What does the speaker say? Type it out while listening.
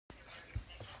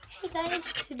Hey guys,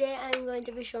 today I'm going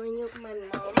to be showing you my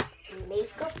mom's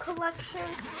makeup collection.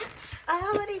 I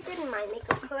already did my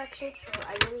makeup collection, so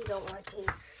I really don't want to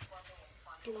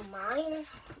do mine.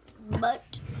 But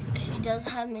she does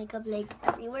have makeup like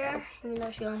everywhere, even though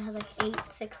she only has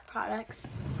like 6 products.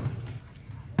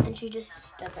 And she just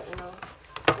doesn't know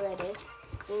where it is,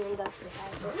 even though she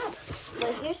has it.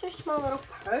 But here's her small little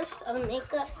purse of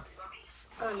makeup.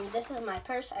 This is my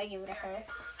purse. I gave it to her.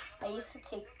 I used to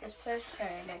take this purse for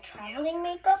the traveling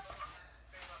makeup,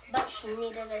 but she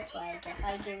needed it, so I guess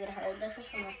I gave it to her. This is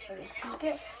from Victoria's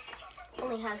Secret.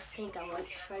 Only has pink and white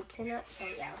stripes in it, so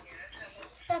yeah.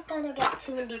 Not gonna get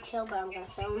too in detail, but I'm gonna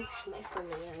film my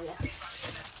filming area.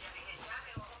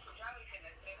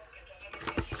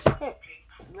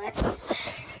 Let's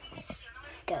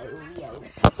go, yo.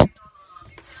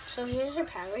 So here's her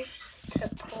powers. Her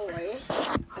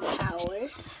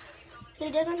powers. She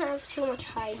doesn't have too much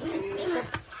high-end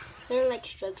makeup. I don't like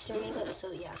drugstore makeup,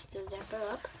 so yeah, to zip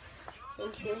her up.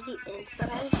 And here's the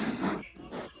inside.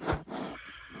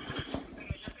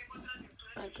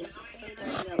 There we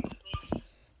go.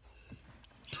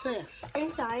 So yeah,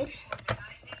 inside,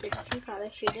 there's a few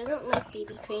products. She doesn't like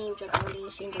BB creams or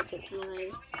foundations or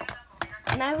concealers.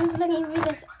 And I was looking for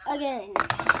this again.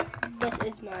 This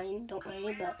is mine, don't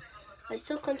worry, but I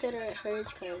still consider it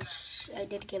hers because I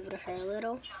did give it to her a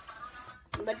little.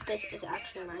 But this is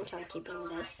actually mine, so I'm keeping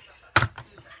this.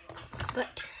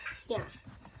 But yeah,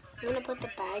 I'm gonna put the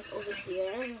bag over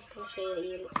here. I'm gonna show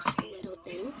you the little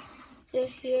thing. So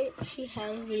here she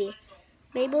has the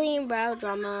Maybelline Brow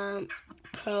Drama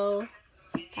Pro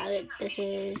palette. This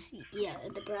is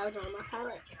the Brow Drama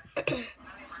palette.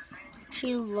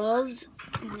 She loves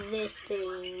this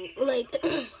thing. Like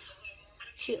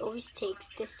she always takes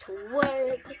this to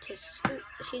work, to school.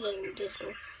 She doesn't just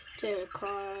go to her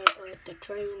car or the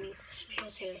train. She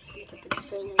does her makeup at the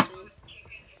train sometimes.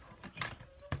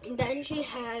 And then she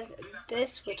has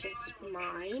this, which is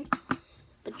mine,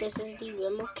 but this is the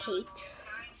Rimmel Kate.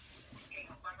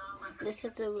 This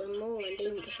is the Rimmel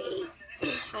London Kate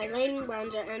highlighting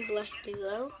bronzer and blush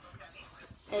duo.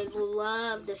 I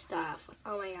love this stuff.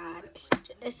 Oh my god,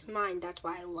 it's mine. That's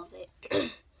why I love it.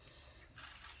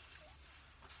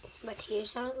 But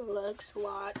here's how it looks.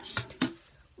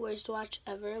 Worst watch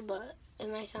ever. But if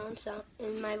my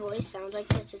voice sounds like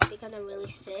this, it's because I'm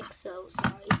really sick. So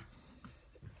sorry.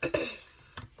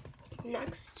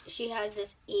 Next, she has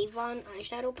this Avon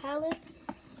eyeshadow palette,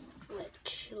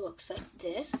 which looks like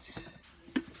this.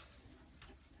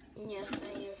 Yes,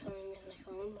 I am filming with my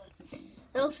phone, but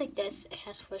it looks like this. It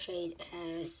has 4 shades. It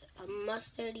has a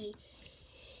mustardy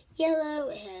yellow.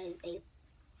 It has a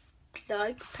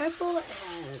dark purple. It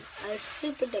has a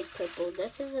super dark purple.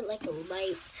 This is like a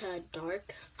light to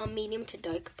dark, a medium to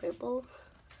dark purple.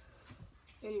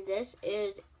 And this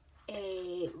is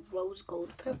a rose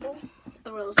gold purple.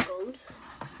 A rose gold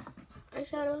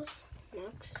eyeshadows.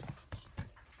 Next,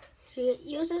 she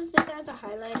uses this as a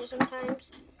highlighter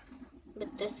sometimes,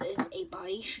 but this is a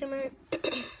body shimmer.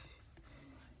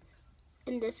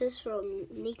 And this is from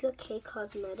Nika K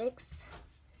Cosmetics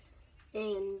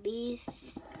and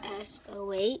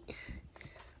BS08.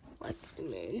 Let's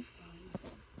zoom in.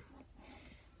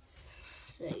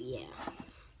 So yeah.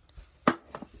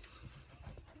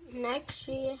 Next,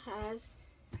 she has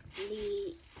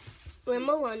the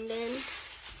Rimmel London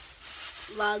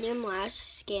Volume Lash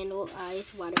Scandal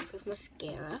Eyes Waterproof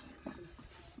Mascara.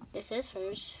 This is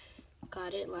hers.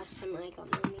 Got it last time I got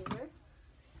my mirror.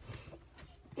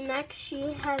 Next,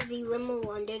 she has the Rimmel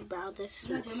London Brow This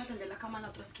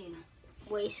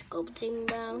Way Sculpting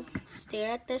Brow.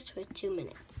 Stare at this for 2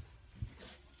 minutes.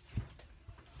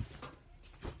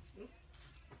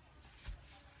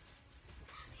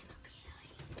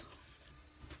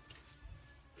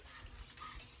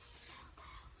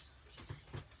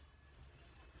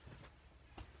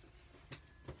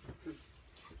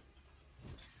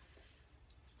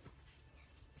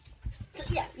 So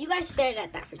yeah, you guys stared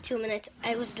at that for 2 minutes.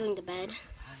 I was doing the bed,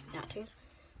 not to.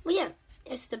 But yeah,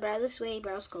 it's the Brow This Way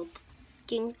Brow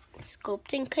Sculpting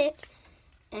Kit.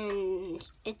 And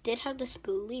it did have the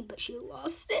spoolie, but she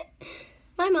lost it.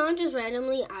 My mom just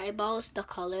randomly eyeballs the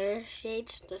color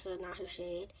shades. This is not her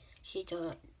shade. She's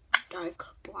a dark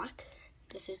black.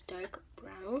 This is dark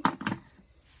brown.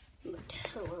 But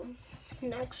hello.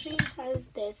 Next, she has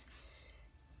this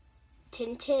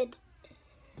tinted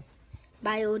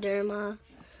Bioderma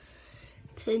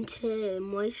tinted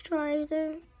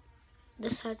moisturizer.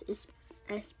 This has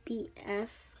SPF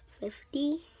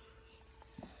 50.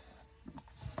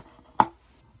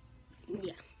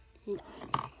 Yeah. No.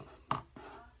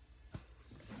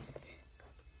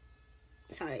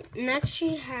 Next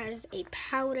she has a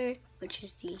powder, which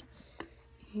is the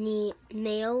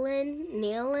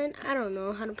Nailin. I don't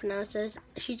know how to pronounce this.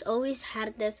 She's always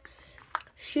had this.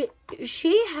 She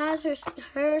has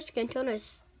her skin tone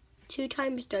is 2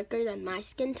 times darker than my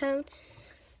skin tone.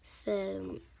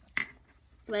 So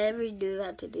whatever you do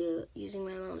have to do using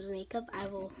my mom's makeup, I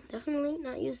will definitely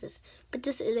not use this. But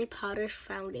this is a powder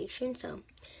foundation, so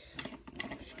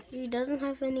she doesn't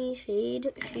have any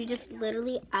shade. She just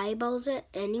literally eyeballs it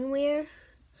anywhere.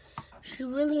 She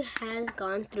really has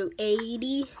gone through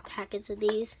 80 packets of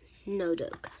these, no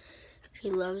joke. She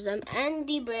loves them, and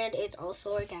the brand is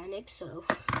also organic, so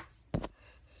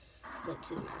let's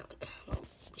zoom out. Well,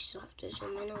 we still have to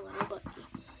zoom in a little, but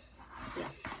yeah.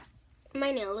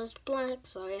 My nail is black.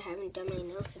 Sorry, I haven't done my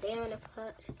nails today. I'm gonna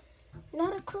put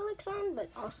not acrylics on,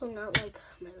 but also not like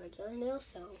my regular nails,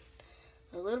 so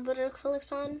a little bit of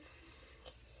acrylics on.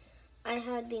 I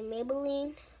had the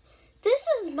Maybelline. This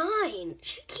is mine.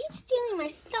 She keeps stealing my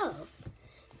stuff.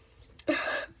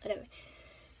 Whatever.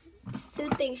 2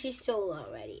 things she stole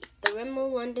already. The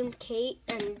Rimmel London Kate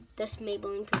and this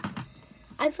Maybelline Pink.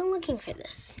 I've been looking for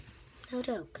this. No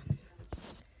joke.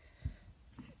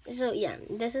 So yeah,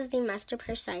 this is the Master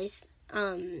Precise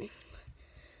Maybelline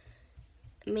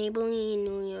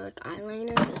New York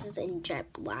eyeliner. This is in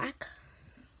jet black.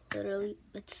 Literally,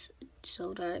 it's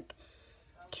so dark.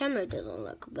 Camera doesn't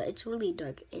look, but it's really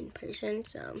dark in person,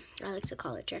 so I like to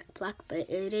call it jet black, but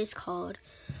it is called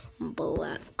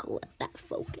black. Let that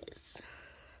focus.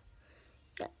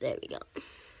 Yeah, there we go.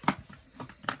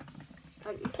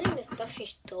 I'm putting the stuff she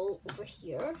stole over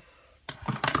here.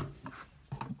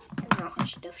 And all her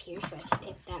stuff here, so I can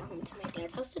take that home to my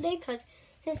dad's house today, because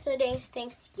since today's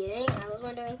Thanksgiving, I was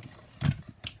wondering,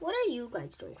 what are you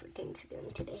guys doing for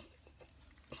Thanksgiving today?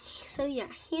 So yeah,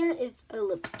 here is a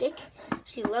lipstick.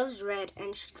 She loves red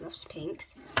and she loves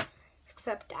pinks.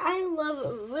 Except I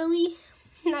love really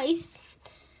nice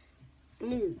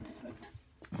nudes.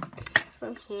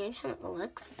 So here's how it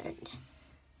looks, and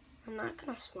I'm not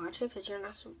gonna swatch it because you're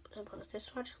not supposed to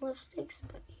swatch lipsticks,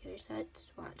 but here's how it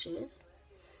swatches.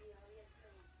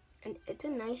 And it's a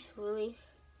nice, really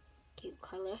cute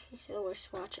color. It's the worst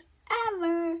swatch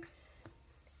ever.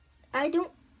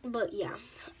 But yeah,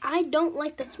 I don't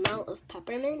like the smell of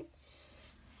peppermint.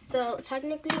 So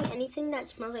technically, anything that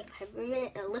smells like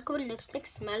peppermint, a liquid lipstick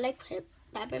smell like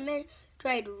peppermint,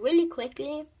 dried really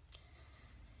quickly,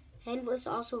 and was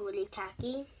also really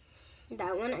tacky.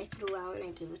 That one I threw out and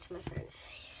I gave it to my friends.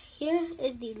 Here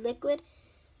is the liquid.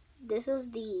 This is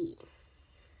the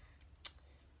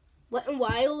Wet n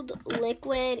Wild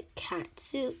liquid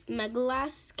catsuit,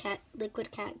 Megalass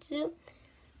liquid catsuit,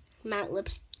 matte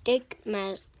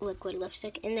liquid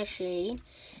lipstick in the shade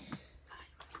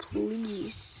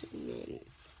Policeman.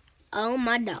 Oh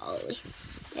my dolly.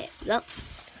 There we go.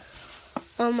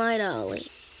 Oh my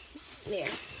dolly. There.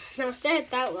 Now stare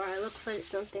at that while I look for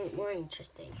something more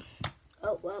interesting.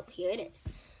 Oh well, here it is.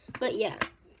 But yeah,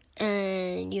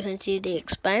 and you can see the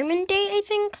expiration date, I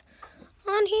think,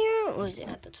 on here, or is it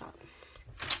at the top?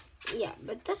 Yeah,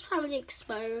 but that's probably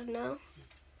expired now.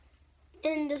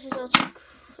 And this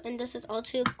is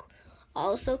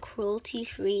also cruelty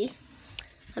free.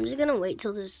 I'm just gonna wait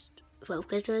till this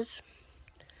focuses.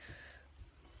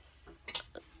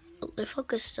 It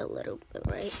focused a little bit,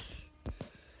 right?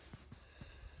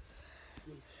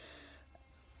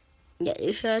 Yeah,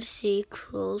 you should see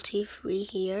cruelty free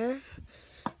here.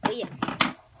 But yeah,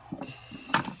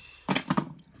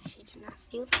 she did not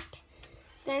steal that.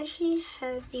 Then she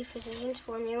has the Physicians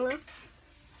Formula.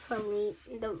 Wait,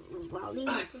 is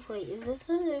this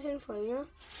the Physician Formula?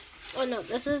 Oh no,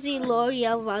 this is the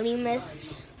L'Oreal Voluminous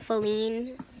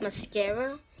Feline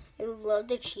Mascara. I love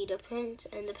the cheetah print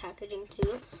and the packaging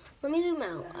too. Let me zoom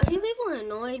out. Are you people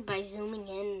annoyed by zooming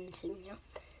in and zooming out?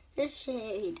 This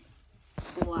shade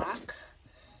black.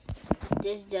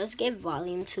 This does give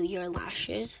volume to your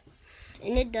lashes.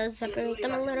 And it does separate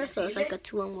them a little, so it's like a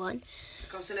 2-in-1.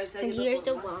 And here's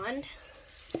the wand.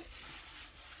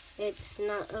 It's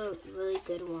not a really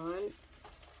good wand,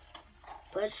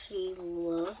 but she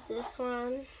loves this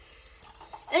one.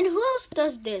 And who else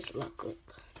does this? Look.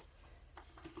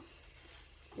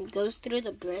 It goes through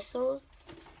the bristles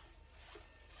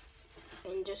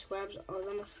and just grabs all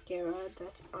the mascara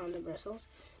that's on the bristles.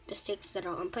 Just takes it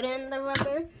out and put it in the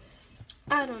rubber.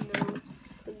 I don't know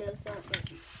who does that,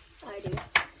 but I do.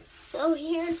 So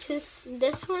here,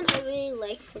 this one I really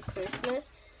like for Christmas,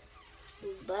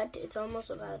 but it's almost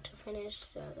about to finish,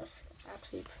 so that's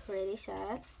actually pretty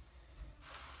sad.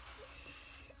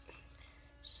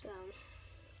 So,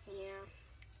 yeah.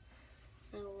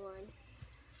 My lord.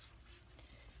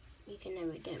 You can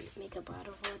never get makeup out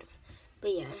of wood.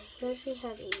 But yeah, here she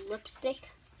has a lipstick,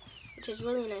 which is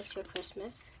really nice for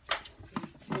Christmas.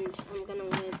 And I'm gonna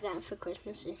wear that for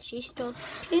Christmas. And she stole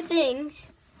 2 things.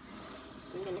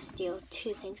 I'm gonna steal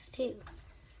 2 things too.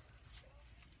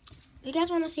 If you guys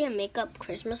want to see a makeup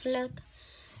Christmas look,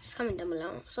 just comment down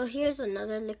below. So here's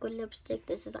another liquid lipstick.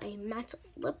 This is a matte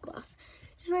lip gloss.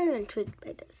 She's very intrigued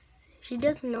by this. She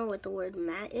doesn't know what the word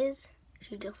matte is.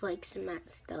 She just likes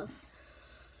matte stuff.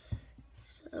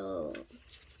 So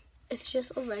it's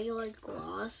just a regular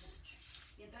gloss.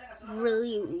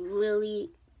 Really,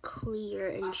 really clear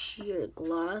and sheer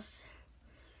gloss.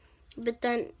 But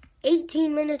then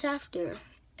 18 minutes after,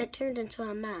 it turned into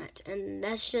a matte. And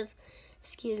that's just,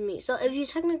 excuse me. So if you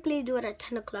technically do it at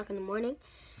 10 o'clock in the morning,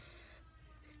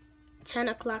 10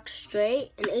 o'clock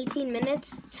straight, in 18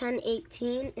 minutes,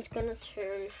 10:18, it's gonna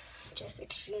turn just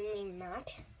extremely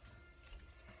matte.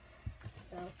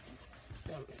 So,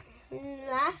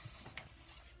 last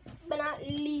but not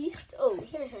least, oh,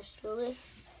 here's her spoolie.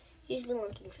 She's been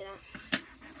looking for that.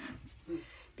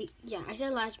 But yeah, I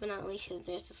said last but not least, because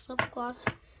there's this lip gloss,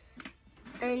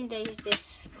 and there's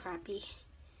this crappy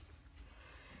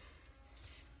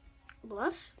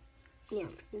blush. Yeah,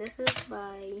 this is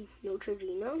by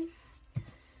Neutrogena.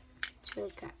 It's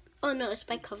really crappy. Oh no, it's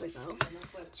by CoverGirl.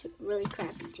 It's really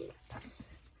crappy too.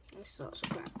 This is also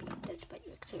crappy. That's by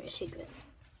Victoria's Secret.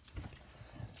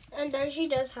 And then she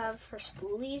does have her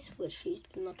spoolies, which she's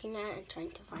been looking at and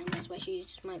trying to find. That's why she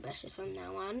uses my brushes from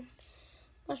now on.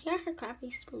 But here are her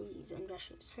crappy spoolies and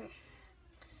brushes.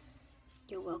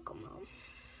 You're welcome, Mom.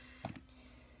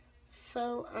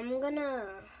 So I'm gonna...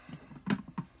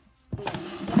 The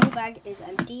whole bag is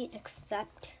empty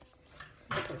except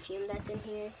the perfume that's in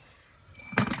here.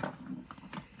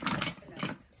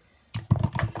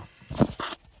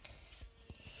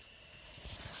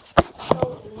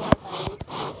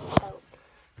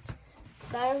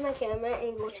 Sorry if my camera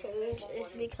angle changed. It's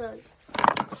because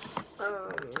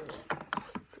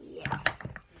yeah.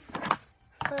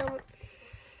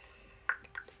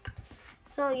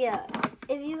 So yeah,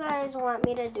 if you guys want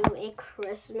me to do a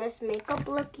Christmas makeup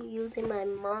look using my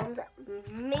mom's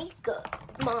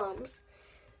makeup,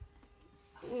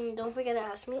 don't forget to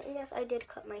ask me. And yes, I did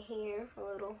cut my hair a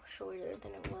little shorter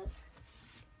than it was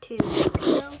 2 weeks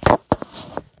ago.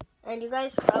 And you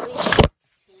guys probably haven't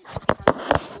seen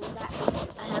that because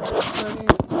I haven't uploaded in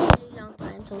a really long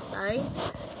time. So sorry,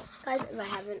 guys, if I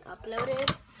haven't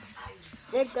uploaded.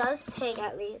 It does take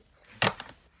at least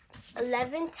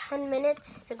 11-10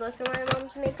 minutes to go through my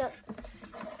mom's makeup.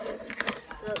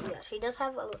 So yeah, she does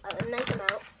have a nice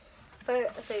amount for a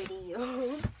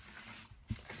 30-year-old.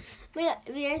 But yeah,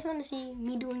 if you guys want to see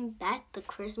me doing that, the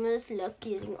Christmas look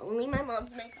using only my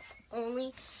mom's makeup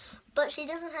only, but she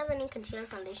doesn't have any concealer,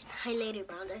 foundation, highlighter,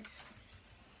 bronzer,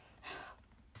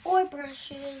 or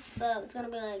brushes. So it's gonna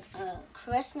be like a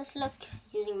Christmas look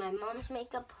using my mom's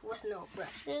makeup with no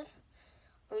brushes,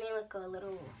 only like a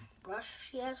little brush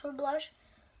she has for blush,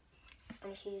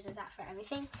 and she uses that for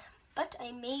everything. But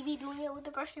I may be doing it with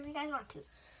the brush if you guys want to.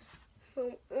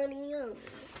 So,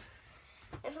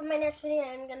 and for my next video,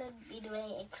 I'm gonna be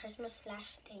doing a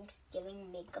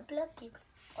Christmas/Thanksgiving makeup look. You can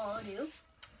all do.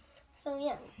 So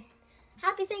yeah,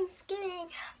 happy Thanksgiving.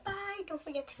 Bye. Don't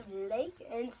forget to like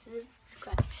and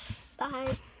subscribe.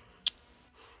 Bye.